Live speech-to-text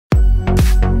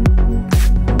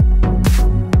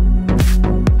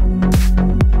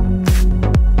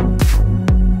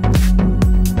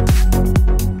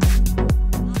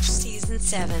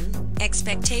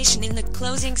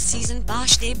closing season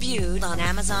Bosch debuted on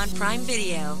Amazon Prime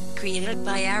Video. Created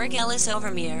by Eric Ellis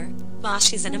Overmere,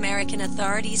 Bosch is an American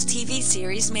authorities TV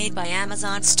series made by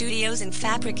Amazon Studios and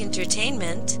Fabric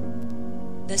Entertainment.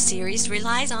 The series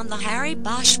relies on the Harry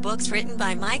Bosch books written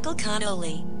by Michael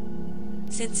Connolly.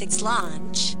 Since its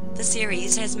launch, the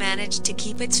series has managed to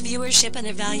keep its viewership and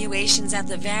evaluations at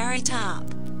the very top.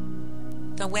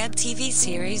 The web TV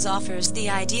series offers the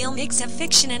ideal mix of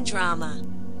fiction and drama.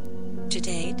 To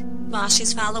date, Bosch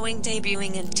is following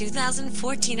debuting in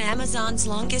 2014 Amazon's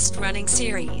longest-running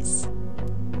series.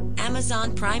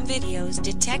 Amazon Prime Video's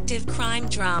detective crime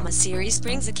drama series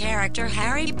brings a character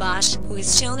Harry Bosch, who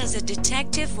is shown as a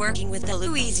detective working with the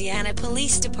Louisiana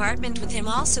Police Department, with him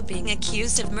also being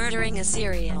accused of murdering a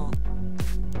serial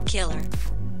killer.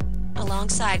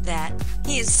 Alongside that,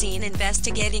 he is seen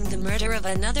investigating the murder of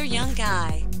another young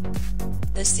guy.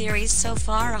 The series so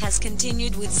far has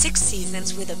continued with 6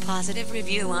 seasons with a positive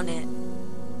review on it.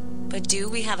 But do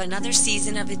we have another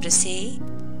season of it to see?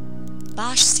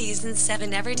 Bosch Season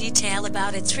 7. Every detail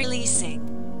about its releasing.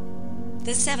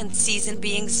 The 7th season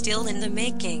being still in the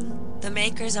making, the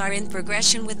makers are in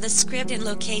progression with the script and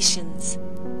locations.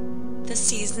 The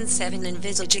Season 7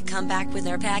 envisage a comeback with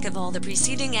their pack of all the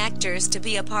preceding actors to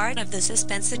be a part of the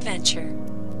suspense adventure.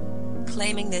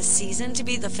 Claiming this season to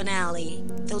be the finale,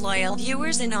 the loyal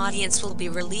viewers and audience will be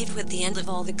relieved with the end of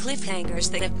all the cliffhangers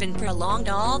that have been prolonged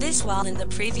all this while in the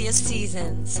previous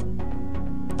seasons.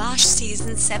 Bosch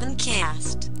Season 7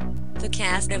 Cast. The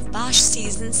cast of Bosch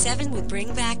Season 7 would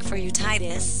bring back for you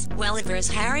Titus Welliver as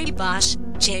Harry Bosch,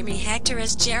 Jamie Hector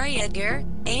as Jerry Edgar,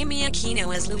 Amy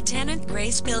Aquino as Lieutenant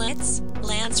Grace Billets,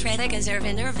 Lance Reddick as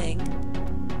Irving,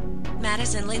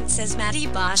 Madison Lintz as Maddie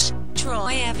Bosch,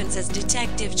 Troy Evans as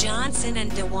Detective Johnson,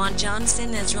 and DeJuan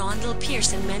Johnson as Rondell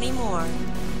Pierce, and many more.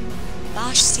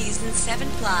 Bosch Season 7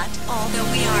 plot.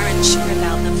 Although we are unsure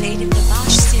about the fate of the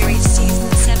Bosch series,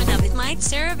 Season 7 of it might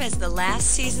serve as the last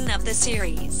season of the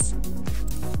series.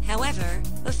 However,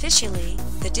 officially,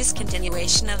 the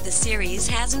discontinuation of the series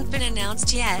hasn't been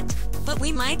announced yet, but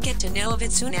we might get to know of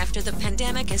it soon after the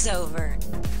pandemic is over.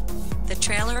 The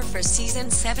trailer for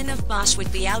Season 7 of Bosch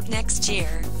would be out next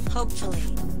year,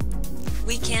 hopefully.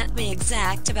 We can't be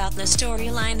exact about the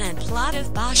storyline and plot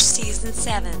of Bosch Season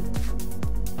 7.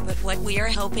 But what we are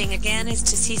hoping again is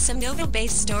to see some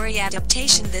novel-based story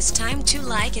adaptation, this time too,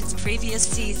 like its previous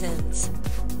seasons.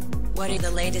 What are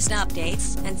the latest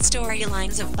updates and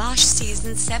storylines of Bosch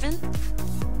Season 7?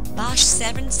 Bosch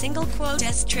 7 single quote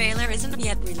trailer isn't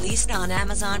yet released on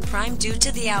Amazon Prime due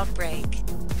to the outbreak.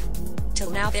 Till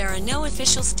now there are no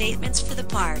official statements for the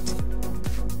part.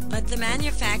 But the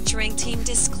manufacturing team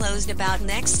disclosed about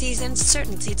next season's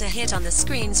certainty to hit on the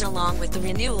screens, along with the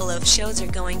renewal of shows, are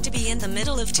going to be in the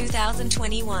middle of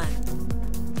 2021.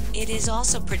 It is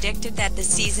also predicted that the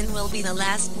season will be the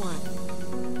last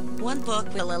one. One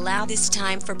book will allow this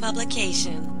time for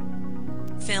publication.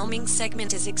 Filming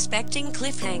segment is expecting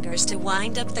cliffhangers to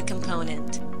wind up the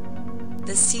component.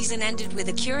 The season ended with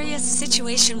a curious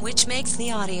situation which makes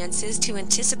the audiences to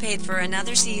anticipate for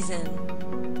another season.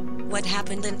 What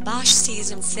happened in Bosch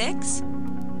Season 6?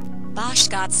 Bosch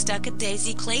got stuck at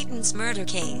Daisy Clayton's murder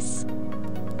case.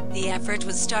 The effort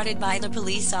was started by the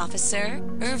police officer,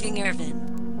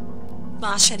 Irvin.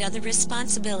 Bosch had other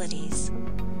responsibilities.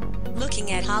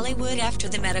 Looking at Hollywood after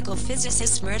the medical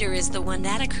physicist's murder is the one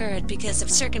that occurred because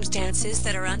of circumstances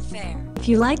that are unfair. If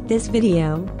you like this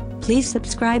video, please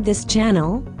subscribe this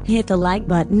channel, hit the like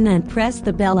button and press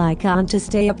the bell icon to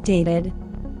stay updated.